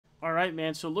All right,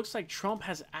 man. So it looks like Trump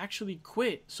has actually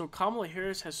quit. So Kamala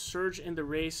Harris has surged in the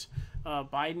race.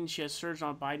 She has surged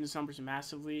on Biden's numbers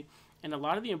massively. And a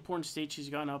lot of the important states, she's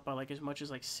gone up by like as much as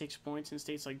like 6 points in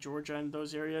states like Georgia and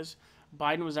those areas.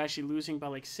 Biden was actually losing by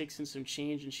like six and some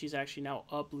change, and she's actually now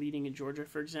up leading in Georgia,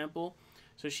 for example.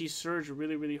 So she surged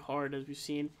really, really hard, as we've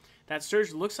seen. That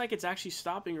surge looks like it's actually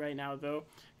stopping right now, though,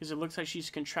 because it looks like she's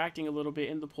contracting a little bit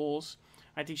in the polls.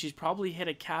 I think she's probably hit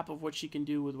a cap of what she can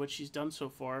do with what she's done so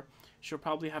far. She'll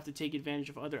probably have to take advantage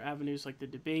of other avenues like the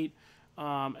debate,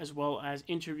 as well as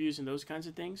interviews and those kinds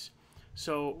of things.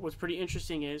 So what's pretty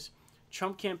interesting is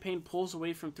Trump campaign pulls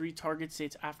away from three target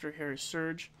states after Harris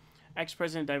surge.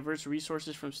 Ex-president diverts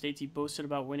resources from states he boasted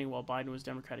about winning while Biden was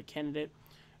Democratic candidate.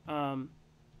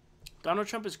 Donald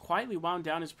Trump has quietly wound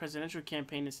down his presidential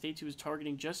campaign in states he was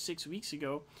targeting just 6 weeks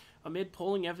ago, amid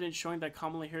polling evidence showing that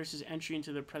Kamala Harris's entry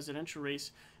into the presidential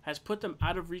race has put them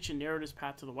out of reach and narrowed his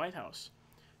path to the White House.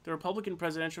 The Republican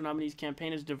presidential nominee's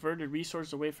campaign has diverted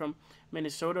resources away from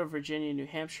Minnesota, Virginia, and New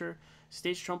Hampshire,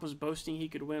 states Trump was boasting he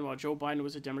could win while Joe Biden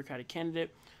was a Democratic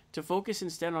candidate, to focus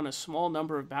instead on a small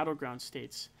number of battleground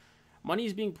states. Money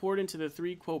is being poured into the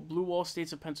three, quote, blue wall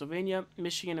states of Pennsylvania,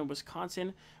 Michigan, and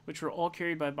Wisconsin, which were all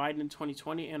carried by Biden in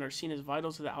 2020 and are seen as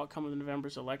vital to the outcome of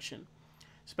November's election.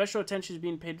 Special attention is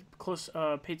being paid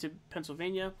to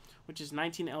Pennsylvania, which is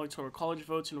 19 electoral college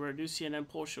votes, and where a new CNN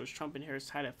poll shows Trump and Harris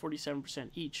tied at 47%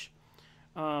 each.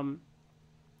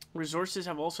 Resources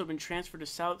have also been transferred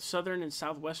to southern and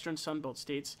southwestern Sunbelt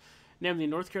states, namely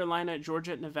North Carolina,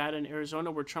 Georgia, Nevada, and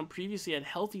Arizona, where Trump previously had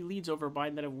healthy leads over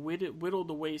Biden that have whittled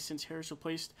away since Harris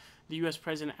replaced the U.S.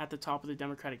 president at the top of the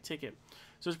Democratic ticket.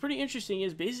 So it's pretty interesting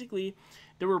is basically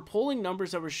there were polling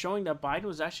numbers that were showing that Biden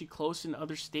was actually close in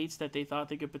other states that they thought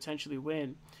they could potentially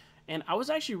win. And I was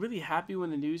actually really happy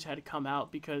when the news had come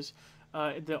out because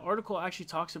the article actually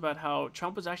talks about how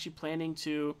Trump was actually planning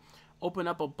to open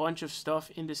up a bunch of stuff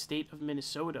in the state of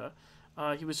Minnesota.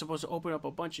 He was supposed to open up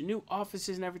a bunch of new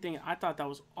offices and everything. And I thought that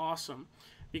was awesome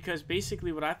because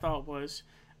basically what I thought was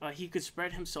he could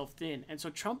spread himself thin. And so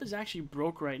Trump is actually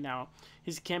broke right now.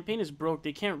 His campaign is broke.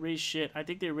 They can't raise shit. I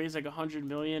think they raised like $100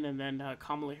 million, and then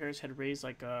Kamala Harris had raised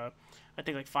like I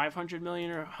think like $500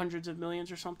 million or hundreds of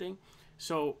millions or something.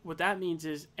 So what that means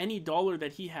is any dollar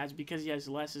that he has, because he has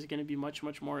less, is going to be much,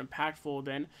 much more impactful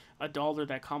than a dollar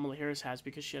that Kamala Harris has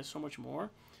because she has so much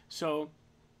more. So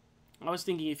I was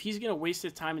thinking if he's going to waste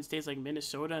his time in states like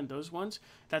Minnesota and those ones,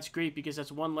 that's great because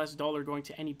that's one less dollar going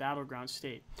to any battleground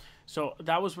state. So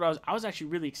that was what I was actually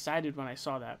really excited when I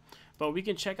saw that. But we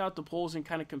can check out the polls and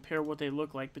kind of compare what they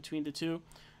look like between the two.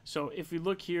 So if we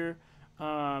look here,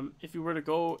 if we were to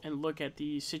go and look at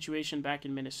the situation back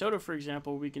in Minnesota, for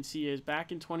example, we can see is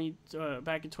back in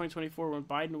 2024 when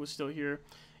Biden was still here,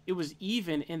 it was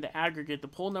even in the aggregate. The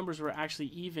poll numbers were actually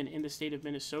even in the state of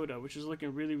Minnesota, which is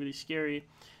looking really, really scary.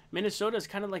 Minnesota is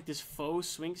kind of like this faux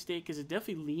swing state because it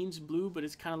definitely leans blue, but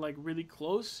it's kind of like really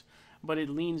close, but it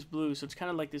leans blue. So it's kind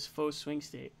of like this faux swing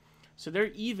state. So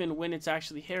they're even when it's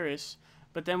actually Harris.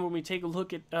 But then when we take a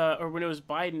look at, or when it was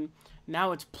Biden,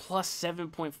 now it's plus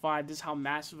 7.5. This is how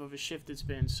massive of a shift it's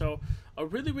been. So a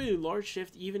really, really large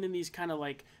shift, even in these kind of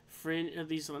like fringe,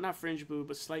 these not fringe blue,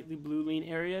 but slightly blue lean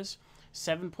areas.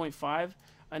 7.5.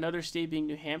 Another state being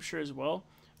New Hampshire as well.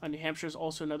 New Hampshire is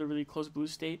also another really close blue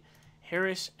state.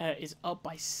 Harris is up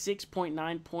by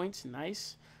 6.9 points.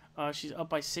 Nice. She's up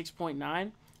by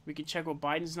 6.9. We can check what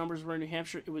Biden's numbers were in New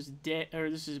Hampshire. It was dead, or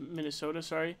this is Minnesota,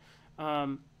 sorry.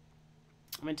 I'm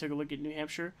going to take a look at New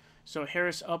Hampshire. So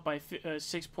Harris up by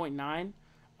 6.9.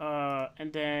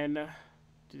 And then,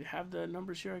 do they have the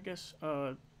numbers here, I guess?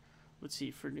 Let's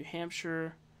see, for New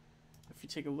Hampshire, if you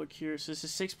take a look here. So this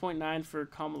is 6.9 for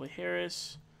Kamala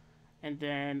Harris. And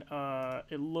then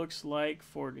it looks like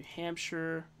for New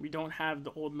Hampshire, we don't have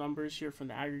the old numbers here from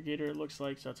the aggregator, it looks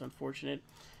like, so that's unfortunate.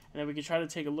 And then we can try to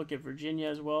take a look at Virginia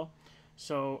as well.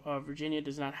 So Virginia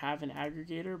does not have an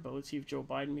aggregator, but let's see if Joe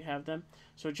Biden, we have them.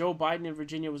 So Joe Biden in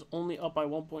Virginia was only up by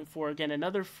 1.4. Again,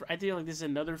 another, I feel like this is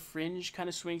another fringe kind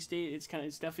of swing state.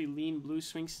 It's definitely lean blue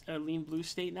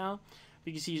state now.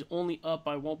 You can see he's only up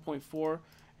by 1.4,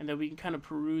 and then we can kind of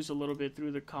peruse a little bit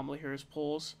through the Kamala Harris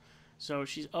polls. So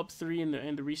she's up 3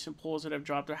 in the recent polls that have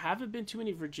dropped. There haven't been too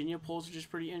many Virginia polls, which is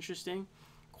pretty interesting.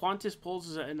 Quantis Polls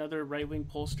is another right-wing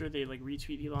pollster. They like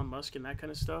retweet Elon Musk and that kind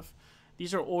of stuff.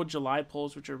 These are old July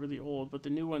polls, which are really old, but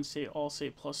the new ones all say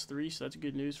 +3, so that's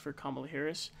good news for Kamala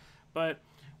Harris. But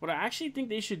what I actually think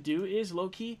they should do is,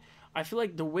 low-key, I feel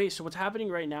like so what's happening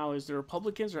right now is the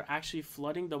Republicans are actually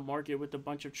flooding the market with a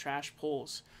bunch of trash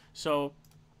polls. So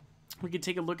we can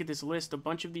take a look at this list. A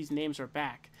bunch of these names are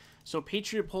back. So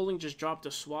Patriot polling just dropped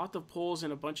a swath of polls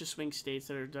in a bunch of swing states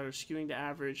that are skewing the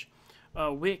average.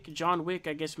 John Wick,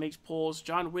 I guess, makes polls.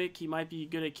 John Wick, he might be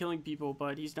good at killing people,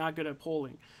 but he's not good at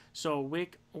polling. So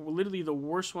Wick, literally the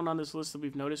worst one on this list that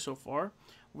we've noticed so far.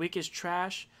 Wick is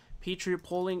trash. Patriot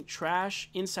polling, trash.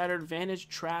 Insider Advantage,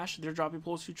 trash. They're dropping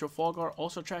polls to Trafalgar,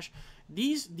 also trash.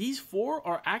 These four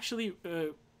are actually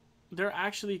they're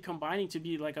actually combining to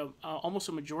be like a almost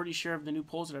a majority share of the new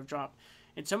polls that have dropped.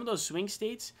 In some of those swing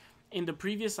states, in the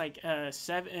previous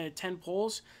 10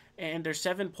 polls, and there's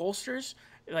 7 pollsters,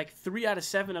 like 3 out of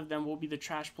 7 of them will be the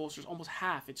trash pollsters, almost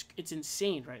half. It's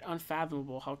insane, right?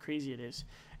 Unfathomable how crazy it is.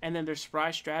 And then there's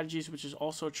Spry Strategies, which is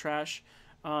also trash.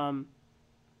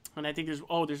 And I think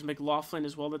there's McLaughlin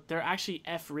as well. That they're actually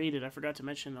F rated. I forgot to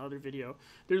mention in the other video.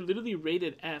 They're literally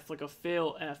rated F, like a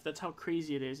fail F. That's how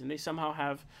crazy it is. And they somehow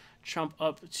have Trump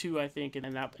up 2, I think,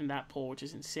 in that poll, which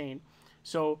is insane.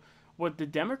 So what the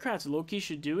Democrats low-key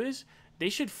should do is they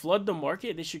should flood the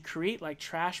market. They should create like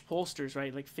trash pollsters,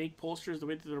 right? Like fake pollsters, the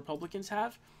way that the Republicans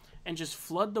have, and just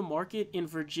flood the market in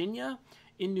Virginia,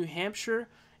 in New Hampshire,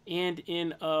 and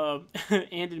in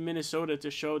and in Minnesota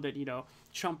to show that, you know,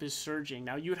 Trump is surging.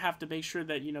 Now, you would have to make sure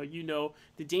that, you know,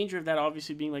 the danger of that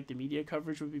obviously being like the media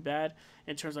coverage would be bad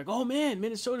in terms of like, oh man,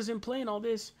 Minnesota's in play and all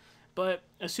this. But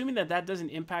assuming that that doesn't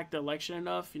impact the election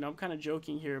enough, you know, I'm kind of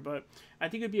joking here, but I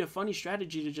think it'd be a funny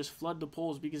strategy to just flood the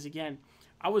polls because, again,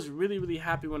 I was really, really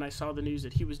happy when I saw the news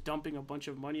that he was dumping a bunch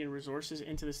of money and resources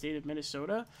into the state of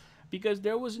Minnesota because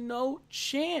there was no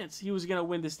chance he was going to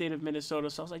win the state of Minnesota.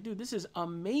 So I was like, dude, this is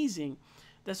amazing.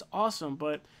 That's awesome.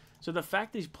 But so the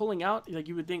fact that he's pulling out, like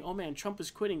you would think, oh man, Trump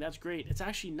is quitting. That's great. It's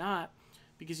actually not,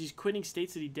 because he's quitting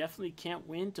states that he definitely can't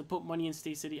win to put money in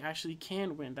states that he actually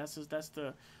can win. That's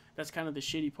kind of the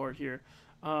shitty part here.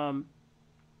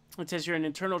 It says here, an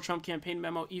internal Trump campaign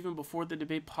memo, even before the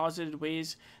debate, posited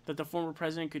ways that the former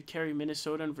president could carry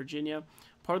Minnesota and Virginia,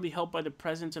 partly helped by the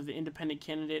presence of the independent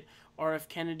candidate R.F.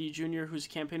 Kennedy Jr., whose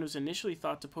campaign was initially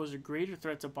thought to pose a greater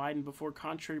threat to Biden before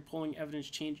contrary polling evidence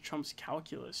changed Trump's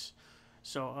calculus.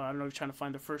 So I don't know if you're trying to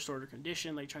find the first order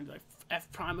condition, like trying to like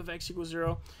f prime of x equals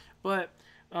 0. But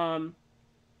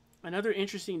another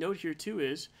interesting note here too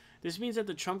is this means that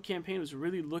the Trump campaign was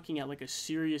really looking at like a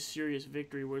serious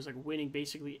victory, where it's like winning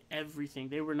basically everything.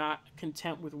 They were not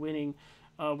content with winning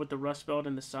with the Rust Belt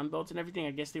and the Sun Belt and everything.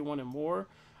 I guess they wanted more.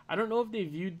 I don't know if they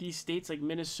viewed these states like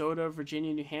Minnesota,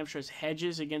 Virginia, New Hampshire as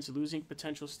hedges against losing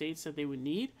potential states that they would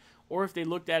need, or if they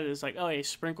looked at it as like, oh, hey,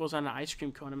 sprinkles on an ice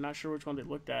cream cone. I'm not sure which one they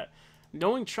looked at.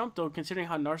 Knowing Trump, though, considering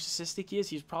how narcissistic he is,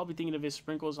 he's probably thinking of his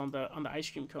sprinkles on the ice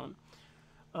cream cone.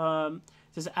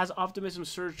 It says, as optimism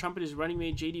surged, Trump and his running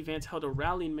mate J.D. Vance held a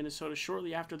rally in Minnesota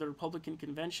shortly after the Republican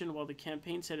convention, while the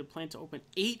campaign said it planned to open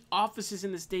 8 offices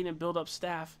in the state and build up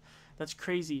staff. That's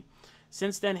crazy.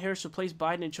 Since then, Harris replaced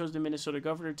Biden and chose the Minnesota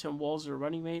governor, Tim Walz, as her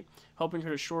running mate, helping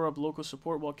her to shore up local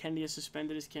support, while Kennedy has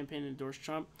suspended his campaign and endorsed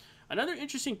Trump. Another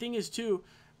interesting thing is, too,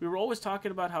 we were always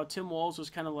talking about how Tim Walz was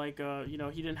kind of like, you know,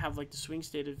 he didn't have like the swing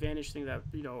state advantage thing that,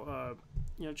 you know,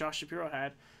 Josh Shapiro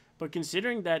had. But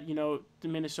considering that, you know, the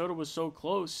Minnesota was so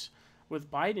close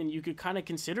with Biden, you could kind of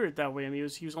consider it that way. I mean,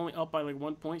 he was only up by like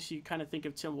 1 point, so you kind of think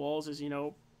of Tim Walz as, you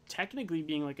know, technically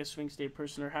being like a swing state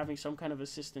person or having some kind of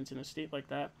assistance in a state like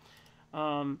that.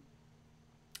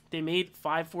 They made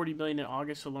 $540 million in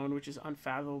August alone, which is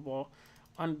unfathomable,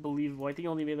 unbelievable. I think he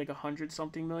only made like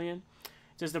 100-something million.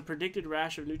 It says the predicted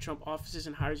rash of new Trump offices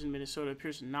and hires in Minnesota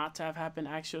appears not to have happened,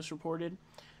 Axios reported.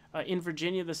 In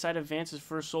Virginia, the site of Vance's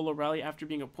first solo rally after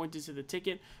being appointed to the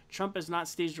ticket, Trump has not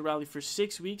staged a rally for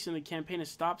 6 weeks, and the campaign has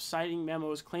stopped citing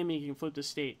memos claiming he can flip the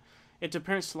state. Its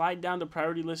apparent slide down the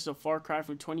priority list is a far cry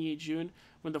from 28 June,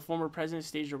 when the former president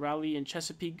staged a rally in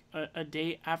Chesapeake a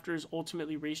day after his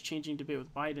ultimately race-changing debate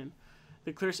with Biden.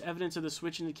 The clearest evidence of the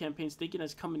switch in the campaign's thinking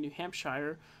has come in New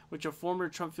Hampshire, which a former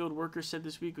Trump field worker said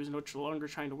this week was no longer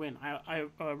trying to win. I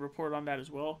reported on that as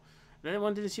well. That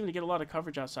one didn't seem to get a lot of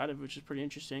coverage outside of it, which is pretty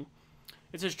interesting.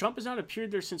 It says Trump has not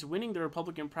appeared there since winning the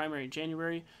Republican primary in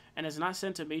January and has not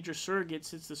sent a major surrogate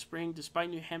since the spring, despite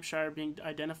New Hampshire being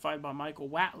identified by Michael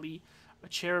Whatley, a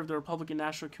chair of the Republican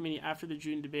National Committee after the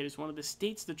June debate, as one of the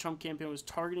states the Trump campaign was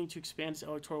targeting to expand its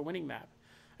electoral winning map.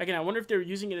 Again, I wonder if they were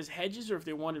using it as hedges or if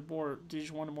they wanted more, they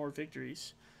just wanted more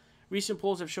victories. Recent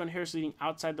polls have shown Harris leading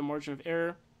outside the margin of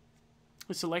error.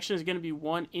 This election is going to be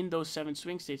won in those 7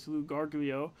 swing states. Lou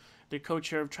Gargiulo, the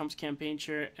co-chair of Trump's campaign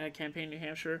in New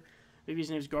Hampshire, maybe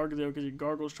his name's Gargiulo because he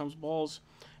gargles Trump's balls.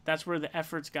 That's where the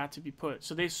efforts got to be put.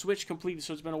 So they've switched completely.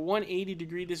 So it's been a 180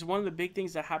 degree. This is one of the big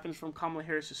things that happens from Kamala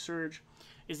Harris's surge,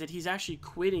 is that he's actually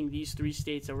quitting these 3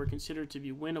 states that were considered to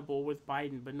be winnable with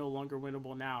Biden, but no longer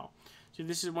winnable now. So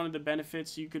this is one of the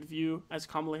benefits you could view as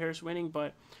Kamala Harris winning.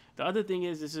 But the other thing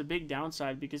is, this is a big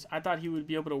downside because I thought he would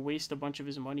be able to waste a bunch of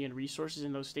his money and resources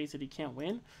in those states that he can't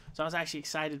win. So I was actually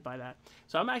excited by that.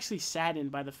 So I'm actually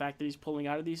saddened by the fact that he's pulling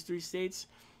out of these 3 states,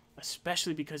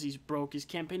 especially because he's broke. His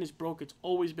campaign is broke. It's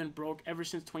always been broke. Ever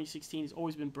since 2016, he's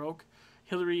always been broke.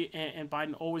 Hillary and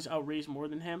Biden always outraised more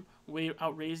than him, way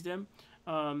outraised him.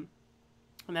 And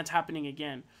that's happening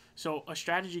again. So a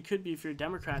strategy could be, if you're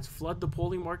Democrats, flood the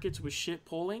polling markets with shit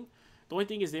polling. The only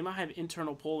thing is they might have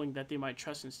internal polling that they might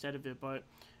trust instead of it. But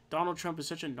Donald Trump is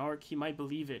such a narc, he might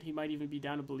believe it. He might even be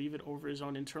down to believe it over his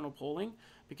own internal polling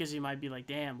because he might be like,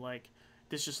 damn, like,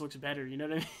 this just looks better. You know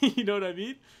what I mean? You know what I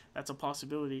mean? That's a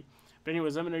possibility. But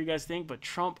anyways, let me know what you guys think. But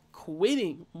Trump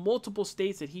quitting multiple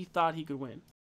states that he thought he could win.